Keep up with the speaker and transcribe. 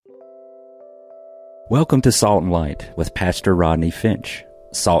Welcome to Salt and Light with Pastor Rodney Finch.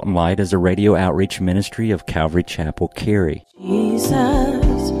 Salt and Light is a radio outreach ministry of Calvary Chapel, Cary.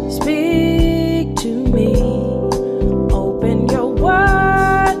 Jesus, speak to me. Open your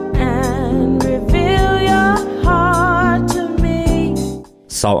word and reveal your heart to me.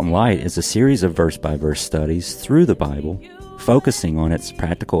 Salt and Light is a series of verse-by-verse studies through the Bible, focusing on its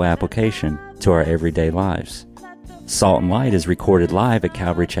practical application to our everyday lives. Salt and Light is recorded live at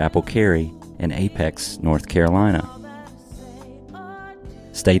Calvary Chapel, Cary in Apex, North Carolina.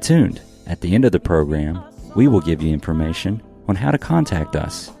 Stay tuned. At the end of the program, we will give you information on how to contact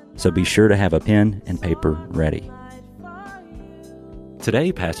us, so be sure to have a pen and paper ready.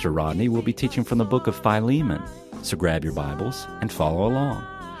 Today, Pastor Rodney will be teaching from the book of Philemon, so grab your Bibles and follow along.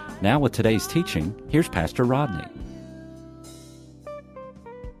 Now with today's teaching, here's Pastor Rodney.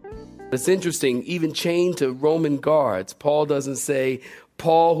 It's interesting, even chained to Roman guards, Paul doesn't say,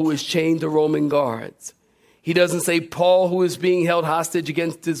 Paul who is chained to Roman guards. He doesn't say Paul who is being held hostage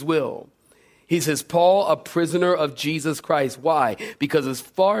against his will. He says Paul, a prisoner of Jesus Christ. Why? Because as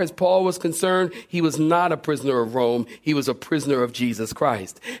far as Paul was concerned, he was not a prisoner of Rome. He was a prisoner of Jesus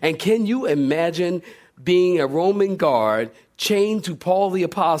Christ. And can you imagine being a Roman guard chained to Paul the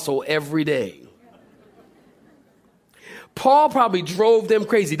Apostle every day? Paul probably drove them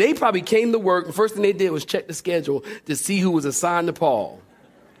crazy. They probably came to work, and first thing they did was check the schedule to see who was assigned to Paul.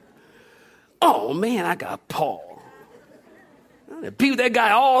 Oh, man, I got Paul. Beat that guy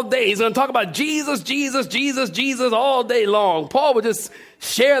all day. He's going to talk about Jesus, Jesus, Jesus, Jesus all day long. Paul would just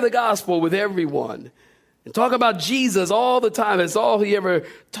share the gospel with everyone and talk about Jesus all the time. That's all he ever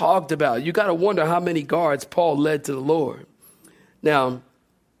talked about. You got to wonder how many guards Paul led to the Lord. Now, I'm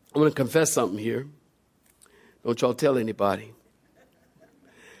going to confess something here. Don't y'all tell anybody.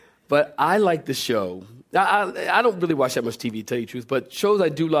 But I like the show. I don't really watch that much TV, to tell you the truth, but shows I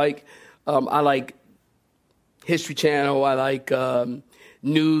do like. I like History Channel. I like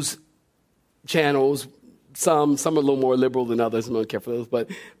news channels. Some are a little more liberal than others. I don't care for those,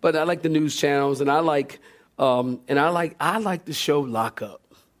 but I like the news channels, and I like the show Lock Up.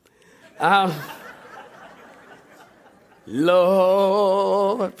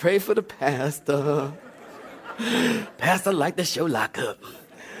 Lord, pray for the pastor. Pastor like the show Lock Up.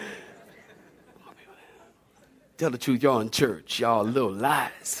 Tell the truth, y'all in church. Y'all little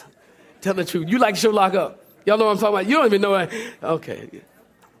lies. Tell the truth. You like the show Lock Up? Y'all know what I'm talking about? You don't even know it. Okay.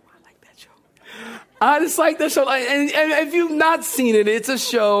 I like that show. I just like that show. And if you've not seen it, it's a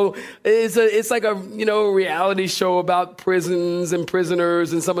show. It's like a reality show about prisons and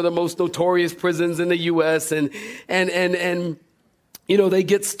prisoners and some of the most notorious prisons in the U.S. And they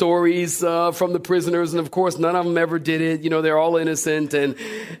get stories from the prisoners, and of course, none of them ever did it. They're all innocent, and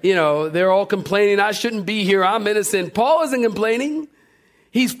they're all complaining. I shouldn't be here. I'm innocent. Paul isn't complaining.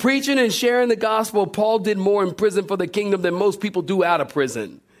 He's preaching and sharing the gospel. Paul did more in prison for the kingdom than most people do out of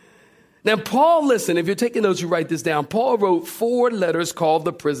prison. Now, Paul, listen, if you're taking notes, you write this down. Paul wrote 4 letters called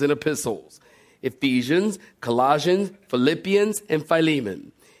the prison epistles: Ephesians, Colossians, Philippians, and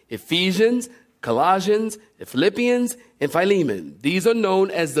Philemon. Ephesians, Colossians, Philippians, and Philemon. These are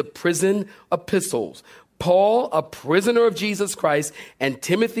known as the prison epistles. Paul, a prisoner of Jesus Christ, and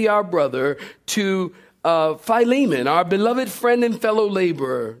Timothy, our brother, to Philemon, our beloved friend and fellow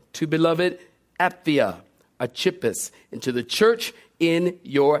laborer, to beloved Apphia, Archippus, and to the church in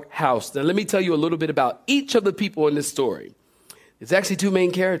your house. Now, let me tell you a little bit about each of the people in this story. There's actually 2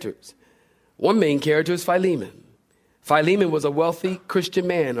 main characters. One main character is Philemon. Philemon was a wealthy Christian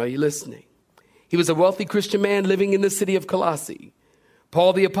man. Are you listening? He was a wealthy Christian man living in the city of Colossae.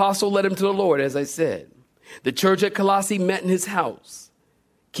 Paul the apostle led him to the Lord, as I said. The church at Colossae met in his house.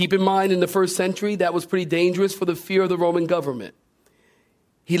 Keep in mind, in the first century, that was pretty dangerous for the fear of the Roman government.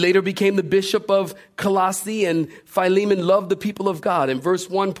 He later became the bishop of Colossae, and Philemon loved the people of God. In verse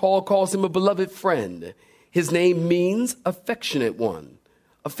 1, Paul calls him a beloved friend. His name means affectionate one.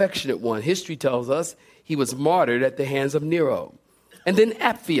 Affectionate one. History tells us he was martyred at the hands of Nero. And then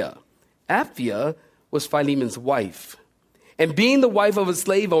Apphia. Apphia was Philemon's wife. And being the wife of a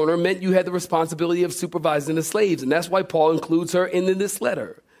slave owner meant you had the responsibility of supervising the slaves. And that's why Paul includes her in this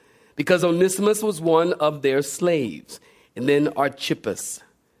letter, because Onesimus was one of their slaves. And then Archippus.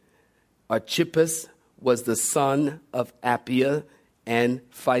 Archippus was the son of Apphia and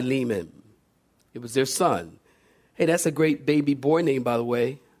Philemon. It was their son. Hey, that's a great baby boy name, by the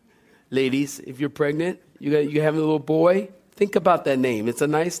way. Ladies, if you're pregnant, you have a little boy, think about that name. It's a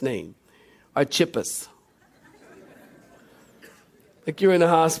nice name. Archippus. Like you're in the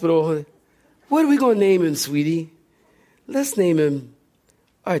hospital. What are we going to name him, sweetie? Let's name him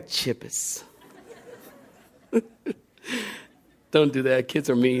Archippus. Don't do that. Kids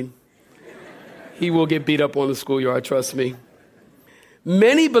are mean. He will get beat up on the schoolyard, trust me.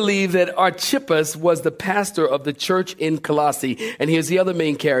 Many believe that Archippus was the pastor of the church in Colossae. And here's the other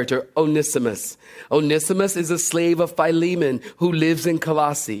main character, Onesimus. Onesimus is a slave of Philemon who lives in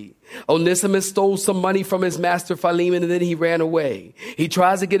Colossae. Onesimus stole some money from his master Philemon and then he ran away. He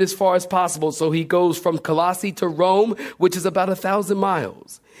tries to get as far as possible, so he goes from Colossae to Rome, which is about 1,000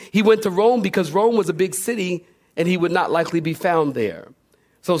 miles. He went to Rome because Rome was a big city and he would not likely be found there.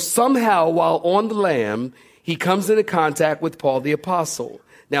 So somehow, while on the lam, he comes into contact with Paul the Apostle.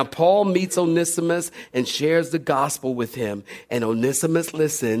 Now, Paul meets Onesimus and shares the gospel with him. And Onesimus,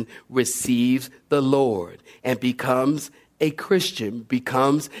 listen, receives the Lord and becomes a Christian,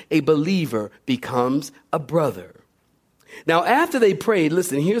 becomes a believer, becomes a brother. Now, after they prayed,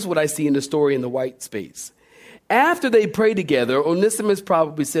 listen, here's what I see in the story in the white space. After they pray together, Onesimus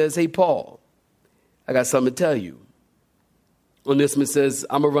probably says, hey, Paul, I got something to tell you. Onesimus says,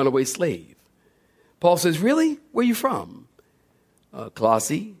 I'm a runaway slave. Paul says, really? Where are you from?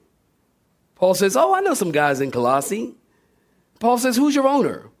 Colossae. Paul says, oh, I know some guys in Colossae. Paul says, who's your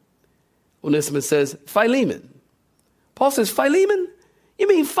owner? Onesimus says, Philemon. Paul says, Philemon? You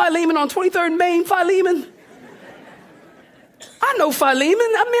mean Philemon on 23rd Main, Philemon? I know Philemon.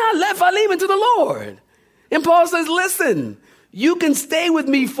 I led Philemon to the Lord. And Paul says, listen, you can stay with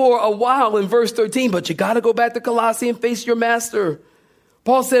me for a while in verse 13, but you got to go back to Colossae and face your master.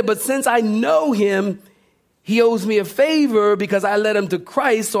 Paul said, but since I know him, he owes me a favor because I led him to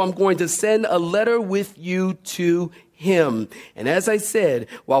Christ. So I'm going to send a letter with you to him. And as I said,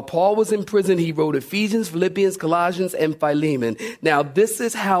 while Paul was in prison, he wrote Ephesians, Philippians, Colossians, and Philemon. Now, this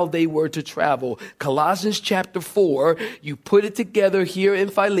is how they were to travel. Colossians chapter 4, you put it together here in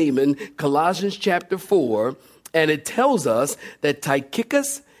Philemon, Colossians chapter 4, and it tells us that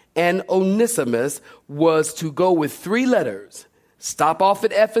Tychicus and Onesimus was to go with 3 letters. Stop off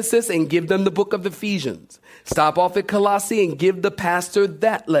at Ephesus and give them the book of Ephesians. Stop off at Colossae and give the pastor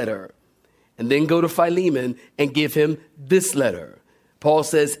that letter. And then go to Philemon and give him this letter. Paul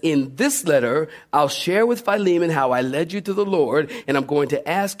says, in this letter, I'll share with Philemon how I led you to the Lord, and I'm going to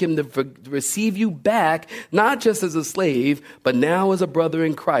ask him to receive you back, not just as a slave, but now as a brother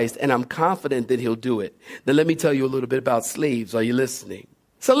in Christ, and I'm confident that he'll do it. Now, let me tell you a little bit about slaves. Are you listening?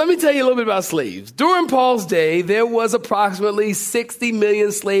 So let me tell you a little bit about slaves. During Paul's day, there was approximately 60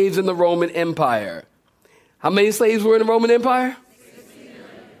 million slaves in the Roman Empire. How many slaves were in the Roman Empire? 60 million.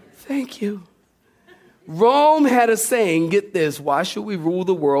 Thank you. Rome had a saying, get this, why should we rule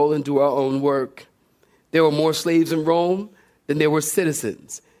the world and do our own work? There were more slaves in Rome than there were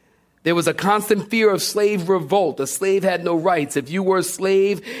citizens. There was a constant fear of slave revolt. A slave had no rights. If you were a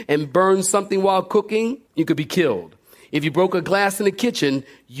slave and burned something while cooking, you could be killed. If you broke a glass in the kitchen,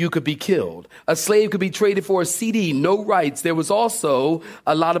 you could be killed. A slave could be traded for a CD, no rights. There was also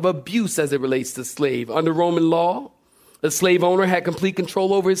a lot of abuse as it relates to slave. Under Roman law, the slave owner had complete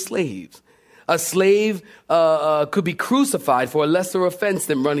control over his slaves. A slave could be crucified for a lesser offense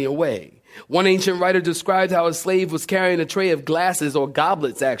than running away. One ancient writer described how a slave was carrying a tray of glasses, or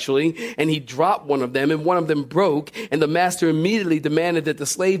goblets actually, and he dropped one of them and one of them broke, and the master immediately demanded that the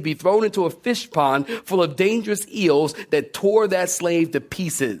slave be thrown into a fish pond full of dangerous eels that tore that slave to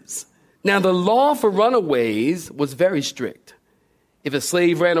pieces. Now, the law for runaways was very strict. If a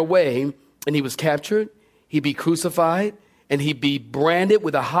slave ran away and he was captured, he'd be crucified and he'd be branded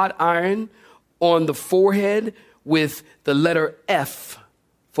with a hot iron on the forehead with the letter F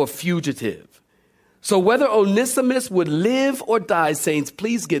for fugitive. So whether Onesimus would live or die, saints,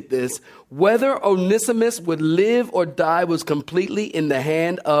 please get this, whether Onesimus would live or die was completely in the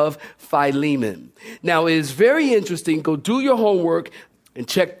hand of Philemon. Now, it is very interesting. Go do your homework and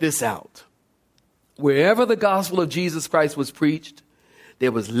check this out. Wherever the gospel of Jesus Christ was preached,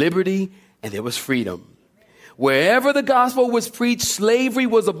 there was liberty and there was freedom. Wherever the gospel was preached, slavery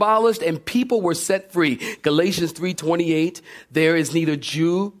was abolished and people were set free. Galatians 3:28, there is neither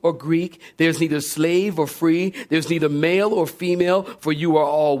Jew or Greek, there's neither slave or free, there's neither male or female, for you are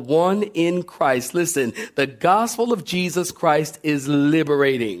all one in Christ. Listen, the gospel of Jesus Christ is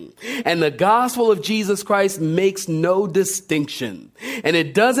liberating. And the gospel of Jesus Christ makes no distinction. And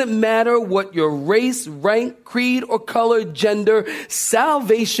it doesn't matter what your race, rank, creed, or color, gender,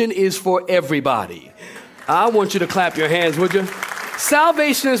 salvation is for everybody. I want you to clap your hands, would you?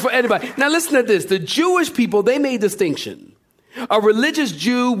 Salvation is for everybody. Now listen to this. The Jewish people, they made distinction. A religious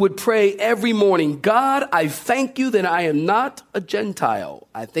Jew would pray every morning, God, I thank you that I am not a Gentile.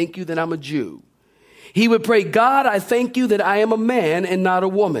 I thank you that I'm a Jew. He would pray, God, I thank you that I am a man and not a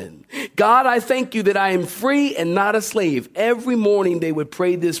woman. God, I thank you that I am free and not a slave. Every morning they would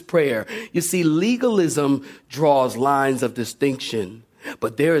pray this prayer. You see, legalism draws lines of distinction.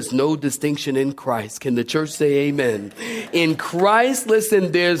 But there is no distinction in Christ. Can the church say amen? In Christ,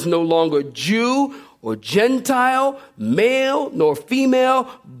 listen, there's no longer Jew or Gentile, male nor female,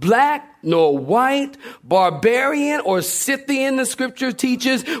 black nor white, barbarian or Scythian, the scripture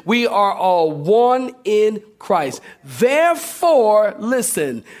teaches. We are all one in Christ. Therefore,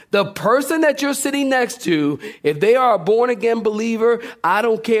 listen, the person that you're sitting next to, if they are a born again believer, I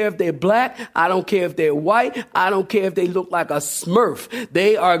don't care if they're black, I don't care if they're white, I don't care if they look like a Smurf.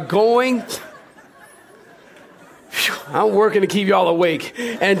 They are going... I'm working to keep y'all awake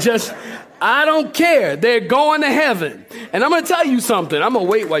and just... I don't care. They're going to heaven. And I'm going to tell you something. I'm going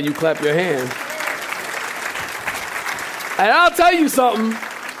to wait while you clap your hands. And I'll tell you something.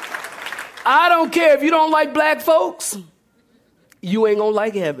 I don't care if you don't like black folks. You ain't going to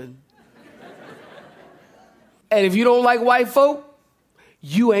like heaven. And if you don't like white folk,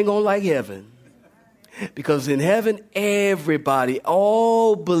 you ain't going to like heaven. Because in heaven, everybody,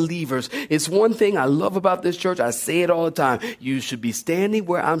 all believers, it's one thing I love about this church. I say it all the time. You should be standing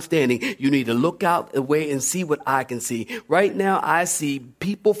where I'm standing. You need to look out the way and see what I can see. Right now, I see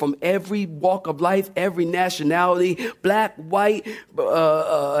people from every walk of life, every nationality, black, white,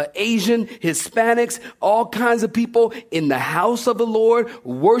 Asian, Hispanics, all kinds of people in the house of the Lord,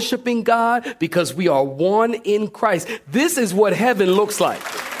 worshiping God because we are one in Christ. This is what heaven looks like.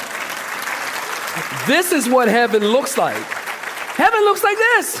 This is what heaven looks like. Heaven looks like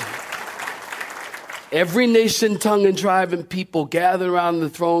this. Every nation, tongue, and tribe and people gathered around the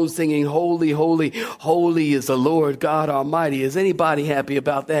throne singing, holy, holy, holy is the Lord God Almighty. Is anybody happy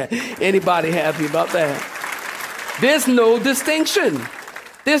about that? Anybody happy about that? There's no distinction.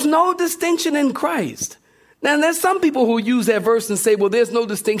 There's no distinction in Christ. Now, there's some people who use that verse and say, well, there's no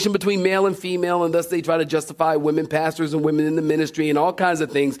distinction between male and female, and thus they try to justify women pastors and women in the ministry and all kinds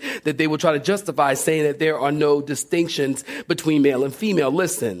of things that they will try to justify, saying that there are no distinctions between male and female.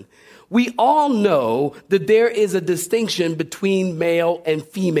 Listen, we all know that there is a distinction between male and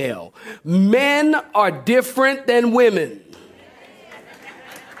female. Men are different than women.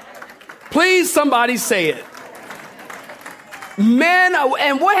 Please, somebody say it. Men,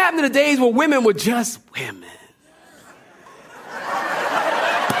 and what happened to the days where women were just women?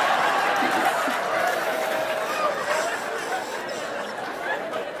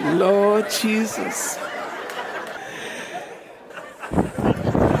 Lord Jesus.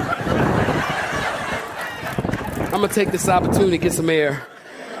 I'm going to take this opportunity to get some air.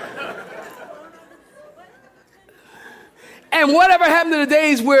 And whatever happened to the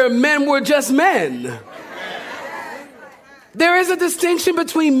days where men were just men? There is a distinction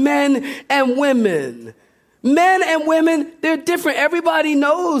between men and women. Men and women, they're different. Everybody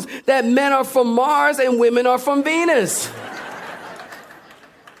knows that men are from Mars and women are from Venus.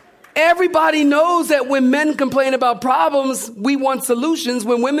 Everybody knows that when men complain about problems, we want solutions.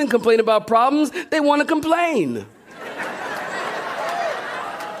 When women complain about problems, they want to complain.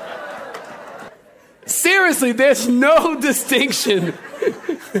 Seriously, there's no distinction.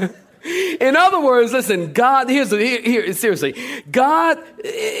 In other words, listen, God, seriously, God,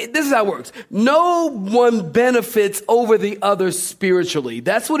 this is how it works. No one benefits over the other spiritually.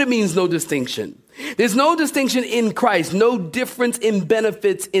 That's what it means, no distinction. There's no distinction in Christ, no difference in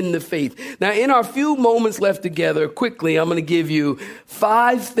benefits in the faith. Now, in our few moments left together, quickly, I'm going to give you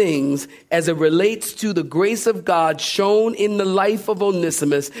 5 things as it relates to the grace of God shown in the life of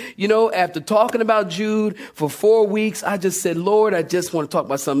Onesimus. You know, after talking about Jude for 4 weeks, I just said, Lord, I just want to talk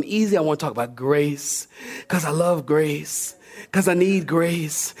about something easy. I want to talk about grace because I love grace, because I need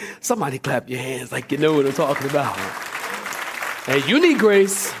grace. Somebody clap your hands like you know what I'm talking about. And you need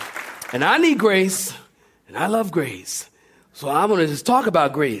grace. And I need grace, and I love grace. So I'm going to just talk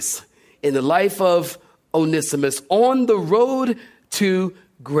about grace in the life of Onesimus on the road to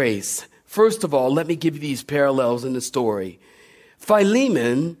grace. First of all, let me give you these parallels in the story.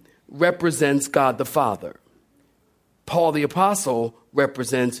 Philemon represents God the Father. Paul the Apostle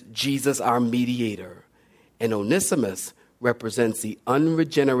represents Jesus, our mediator. And Onesimus represents the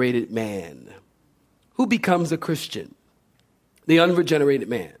unregenerated man who becomes a Christian. The unregenerated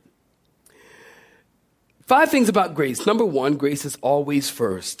man. 5 things about grace. Number 1, grace is always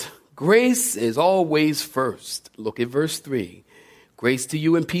first. Grace is always first. Look at verse 3. Grace to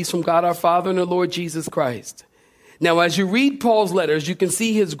you and peace from God our Father and the Lord Jesus Christ. Now, as you read Paul's letters, you can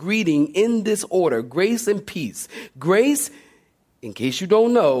see his greeting in this order. Grace and peace. Grace, in case you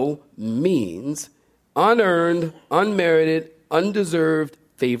don't know, means unearned, unmerited, undeserved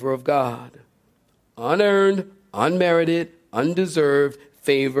favor of God. Unearned, unmerited, undeserved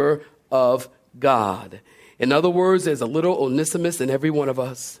favor of God. In other words, there's a little Onesimus in every one of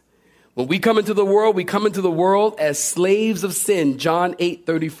us. When we come into the world as slaves of sin, John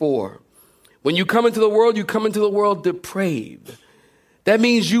 8:34. When you come into the world depraved. That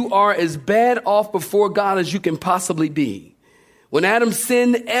means you are as bad off before God as you can possibly be. When Adam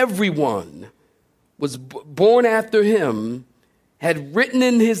sinned, everyone was born after him had written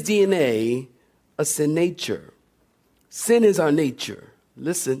in his DNA a sin nature. Sin is our nature.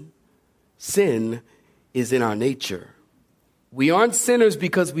 Listen, sin is in our nature. We aren't sinners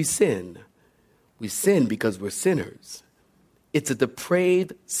because we sin. We sin because we're sinners. It's a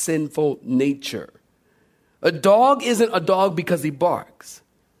depraved, sinful nature. A dog isn't a dog because he barks.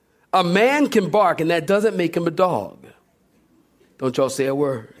 A man can bark, and that doesn't make him a dog. Don't y'all say a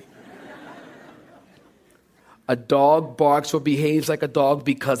word. A dog barks or behaves like a dog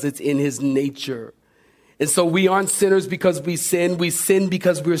because it's in his nature. And so we aren't sinners because we sin. We sin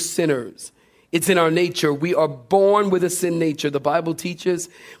because we're sinners. It's in our nature. We are born with a sin nature. The Bible teaches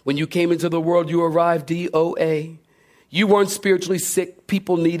when you came into the world, you arrived DOA. You weren't spiritually sick,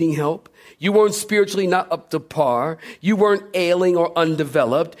 people needing help. You weren't spiritually not up to par. You weren't ailing or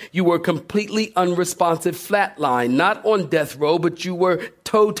undeveloped. You were completely unresponsive, flatline, not on death row, but you were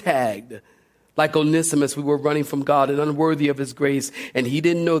toe tagged. Like Onesimus, we were running from God and unworthy of his grace, and he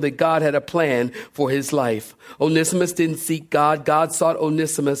didn't know that God had a plan for his life. Onesimus didn't seek God. God sought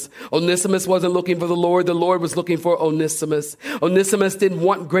Onesimus. Onesimus wasn't looking for the Lord was looking for Onesimus. Onesimus didn't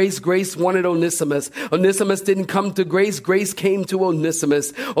want grace. Grace wanted Onesimus. Onesimus didn't come to grace. Grace came to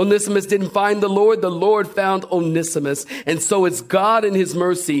Onesimus. Onesimus didn't find the Lord found Onesimus. And so it's God in his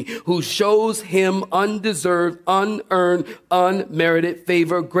mercy who shows him undeserved, unearned, unmerited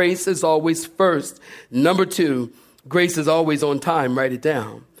favor. Grace is always first. Number two, grace is always on time. Write it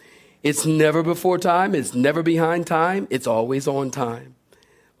down. It's never before time. It's never behind time. It's always on time.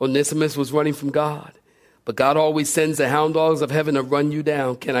 Onesimus was running from God, but God always sends the hound dogs of heaven to run you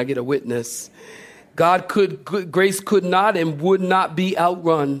down. Can I get a witness? Grace could not and would not be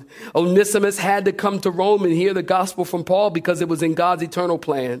outrun. Onesimus had to come to Rome and hear the gospel from Paul because it was in God's eternal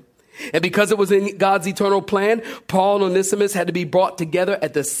plan. And because it was in God's eternal plan, Paul and Onesimus had to be brought together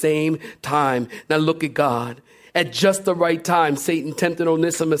at the same time. Now look at God. At just the right time, Satan tempted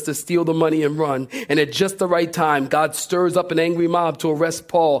Onesimus to steal the money and run. And at just the right time, God stirs up an angry mob to arrest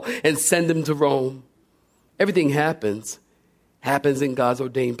Paul and send him to Rome. Everything happens in God's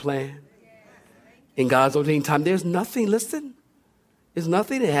ordained plan. In God's ordained time, there's nothing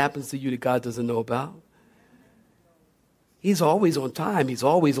that happens to you that God doesn't know about. He's always on time. He's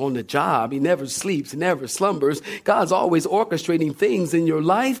always on the job. He never sleeps. He never slumbers. God's always orchestrating things in your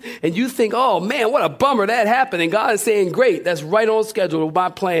life. And you think, oh man, what a bummer that happened. And God is saying, great, that's right on schedule with my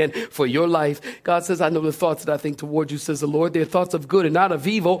plan for your life. God says, I know the thoughts that I think toward you, says the Lord. They're thoughts of good and not of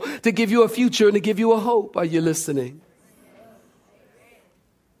evil, to give you a future and to give you a hope. Are you listening?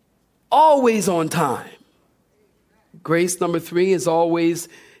 Always on time. Grace number three it always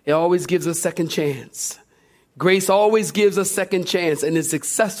gives a second chance. Grace always gives a second chance and is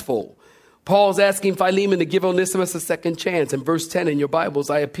successful. Paul's asking Philemon to give Onesimus a second chance. In verse 10 in your Bibles,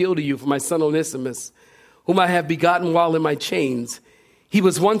 I appeal to you for my son Onesimus, whom I have begotten while in my chains. He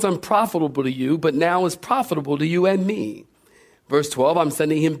was once unprofitable to you, but now is profitable to you and me. Verse 12, I'm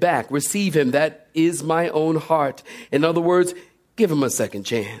sending him back. Receive him. That is my own heart. In other words, give him a second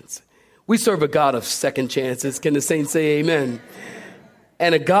chance. We serve a God of second chances. Can the saints say amen?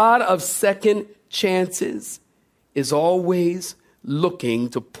 And a God of second chances is always looking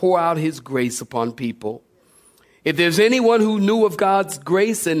to pour out his grace upon people. If there's anyone who knew of God's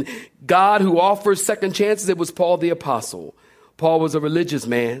grace and God who offers second chances, it was Paul the apostle. Paul was a religious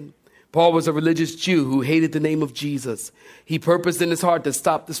man. Paul was a religious Jew who hated the name of Jesus. He purposed in his heart to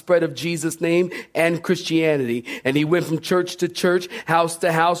stop the spread of Jesus' name and Christianity. And he went from church to church, house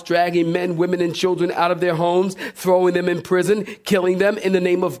to house, dragging men, women, and children out of their homes, throwing them in prison, killing them in the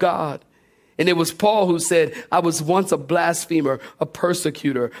name of God. And it was Paul who said, I was once a blasphemer, a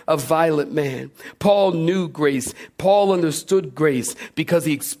persecutor, a violent man. Paul knew grace. Paul understood grace because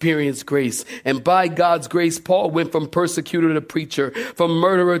he experienced grace. And by God's grace, Paul went from persecutor to preacher, from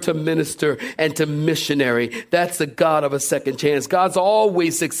murderer to minister, and to missionary. That's the God of a second chance. God's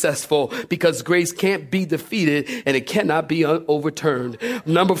always successful because grace can't be defeated and it cannot be overturned.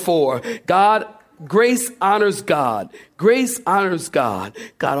 Number 4, grace honors God. Grace honors God.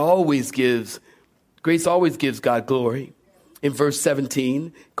 Grace always gives God glory. In verse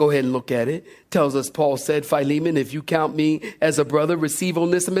 17, go ahead and look at it. Tells us, Paul said, Philemon, if you count me as a brother, receive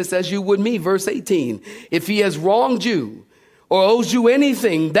Onesimus as you would me. Verse 18, if he has wronged you or owes you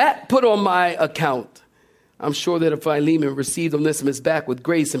anything, that put on my account. I'm sure that Philemon received Onesimus back with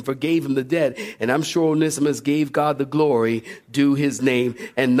grace and forgave him the debt. And I'm sure Onesimus gave God the glory due his name.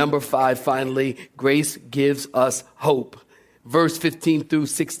 And number 5, finally, grace gives us hope. Verse 15 through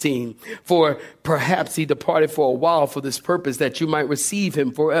 16. For perhaps he departed for a while for this purpose, that you might receive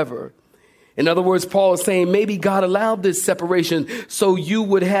him forever. In other words, Paul is saying maybe God allowed this separation so you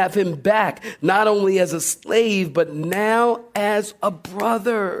would have him back, not only as a slave, but now as a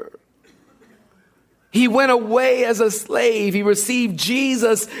brother. He went away as a slave. He received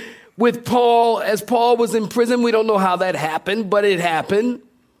Jesus with Paul as Paul was in prison. We don't know how that happened, but it happened.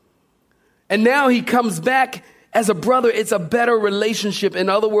 And now he comes back as a brother. It's a better relationship. In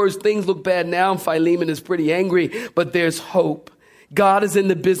other words, things look bad now. Philemon is pretty angry, but there's hope. God is in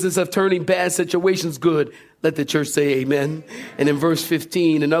the business of turning bad situations good. Let the church say amen. And in verse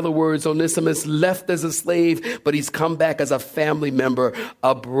 15, in other words, Onesimus left as a slave, but he's come back as a family member,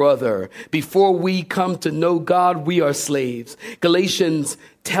 a brother. Before we come to know God, we are slaves. Galatians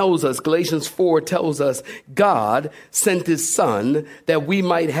 4 tells us, God sent his son that we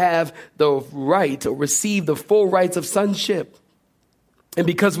might have the right or receive the full rights of sonship. And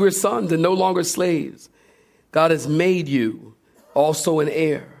because we're sons and no longer slaves, God has made you also an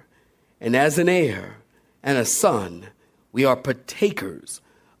heir. And as an heir and a son, we are partakers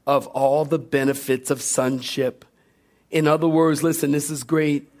of all the benefits of sonship. In other words, listen, this is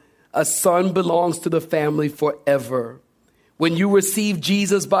great. A son belongs to the family forever. When you receive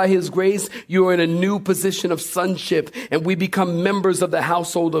Jesus by his grace, you are in a new position of sonship, and we become members of the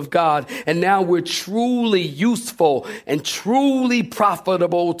household of God. And now we're truly useful and truly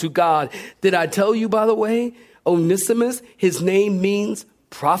profitable to God. Did I tell you, by the way, Onesimus, his name means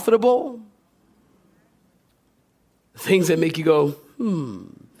profitable? Things that make you go,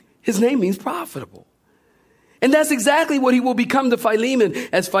 his name means profitable. And that's exactly what he will become to Philemon.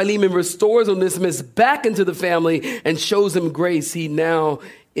 As Philemon restores Onesimus back into the family and shows him grace, he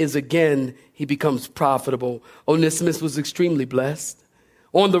becomes profitable. Onesimus was extremely blessed.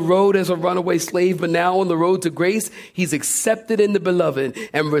 On the road as a runaway slave, but now on the road to grace, he's accepted in the beloved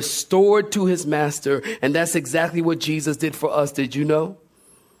and restored to his master. And that's exactly what Jesus did for us. Did you know?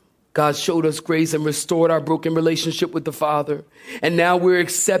 God showed us grace and restored our broken relationship with the Father. And now we're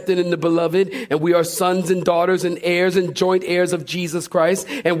accepted in the beloved, and we are sons and daughters and heirs and joint heirs of Jesus Christ.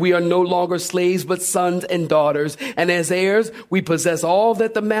 And we are no longer slaves, but sons and daughters. And as heirs, we possess all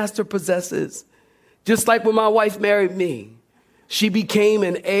that the master possesses. Just like when my wife married me, she became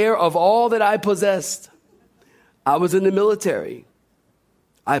an heir of all that I possessed. I was in the military.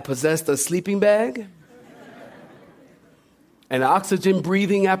 I possessed a sleeping bag, an oxygen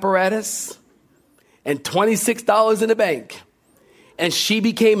breathing apparatus, and $26 in the bank. And she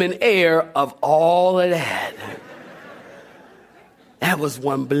became an heir of all that I had. That was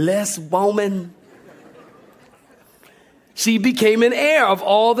one blessed woman. She became an heir of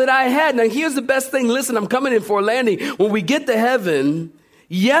all that I had. Now, here's the best thing. Listen, I'm coming in for a landing. When we get to heaven,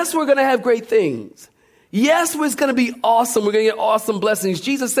 yes, we're going to have great things. Yes, it's going to be awesome. We're going to get awesome blessings.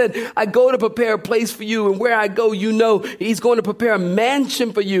 Jesus said, I go to prepare a place for you. And where I go, you know, he's going to prepare a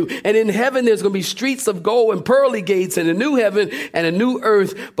mansion for you. And in heaven, there's going to be streets of gold and pearly gates and a new heaven and a new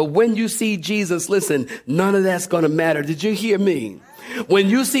earth. But when you see Jesus, listen, none of that's going to matter. Did you hear me? When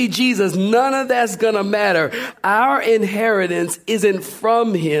you see Jesus, none of that's going to matter. Our inheritance isn't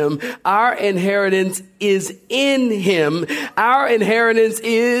from him. Our inheritance is in him. Our inheritance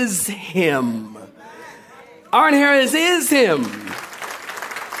is him. Our inheritance is him.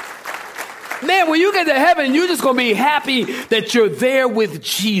 Man, when you get to heaven, you're just going to be happy that you're there with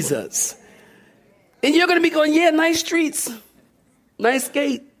Jesus. And you're going to be going, yeah, nice streets, nice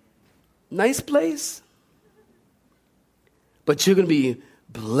gate, nice place. But you're going to be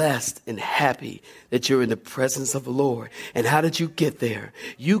blessed and happy that you're in the presence of the Lord. And how did you get there?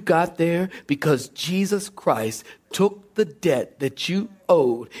 You got there because Jesus Christ took the debt that you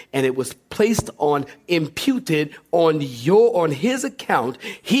owed, and it was imputed on his account.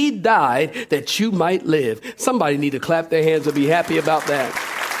 He died that you might live. Somebody need to clap their hands and be happy about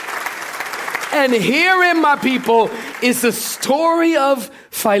that. And herein, my people, is the story of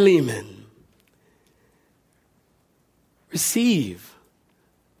Philemon. Receive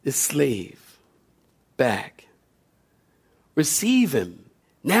this slave back. Receive him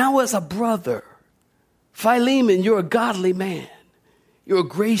now as a brother. Philemon, you're a godly man. You're a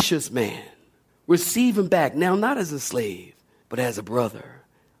gracious man. Receive him back now, not as a slave, but as a brother.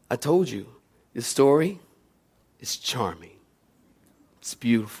 I told you, this story is charming. It's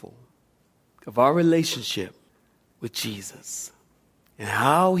beautiful. Of our relationship with Jesus and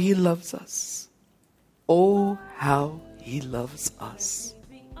how he loves us. Oh, how he loves us.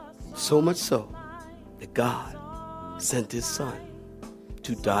 So much so that that God sent His Son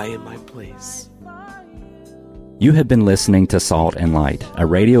to die in my place. You have been listening to Salt and Light, a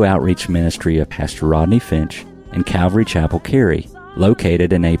radio outreach ministry of Pastor Rodney Finch and Calvary Chapel, Cary,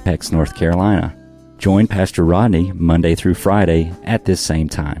 located in Apex, North Carolina. Join Pastor Rodney Monday through Friday at this same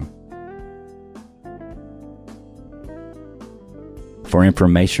time. For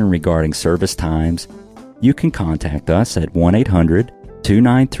information regarding service times, you can contact us at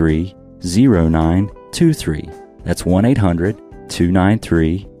 1-800-293-0923. That's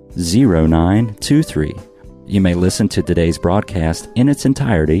 1-800-293-0923. You may listen to today's broadcast in its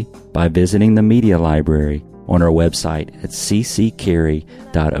entirety by visiting the media library on our website at cccary.org.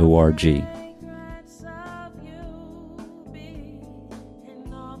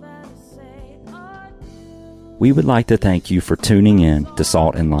 We would like to thank you for tuning in to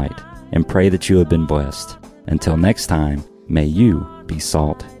Salt and Light and pray that you have been blessed. Until next time, may you be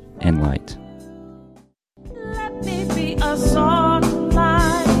salt and light.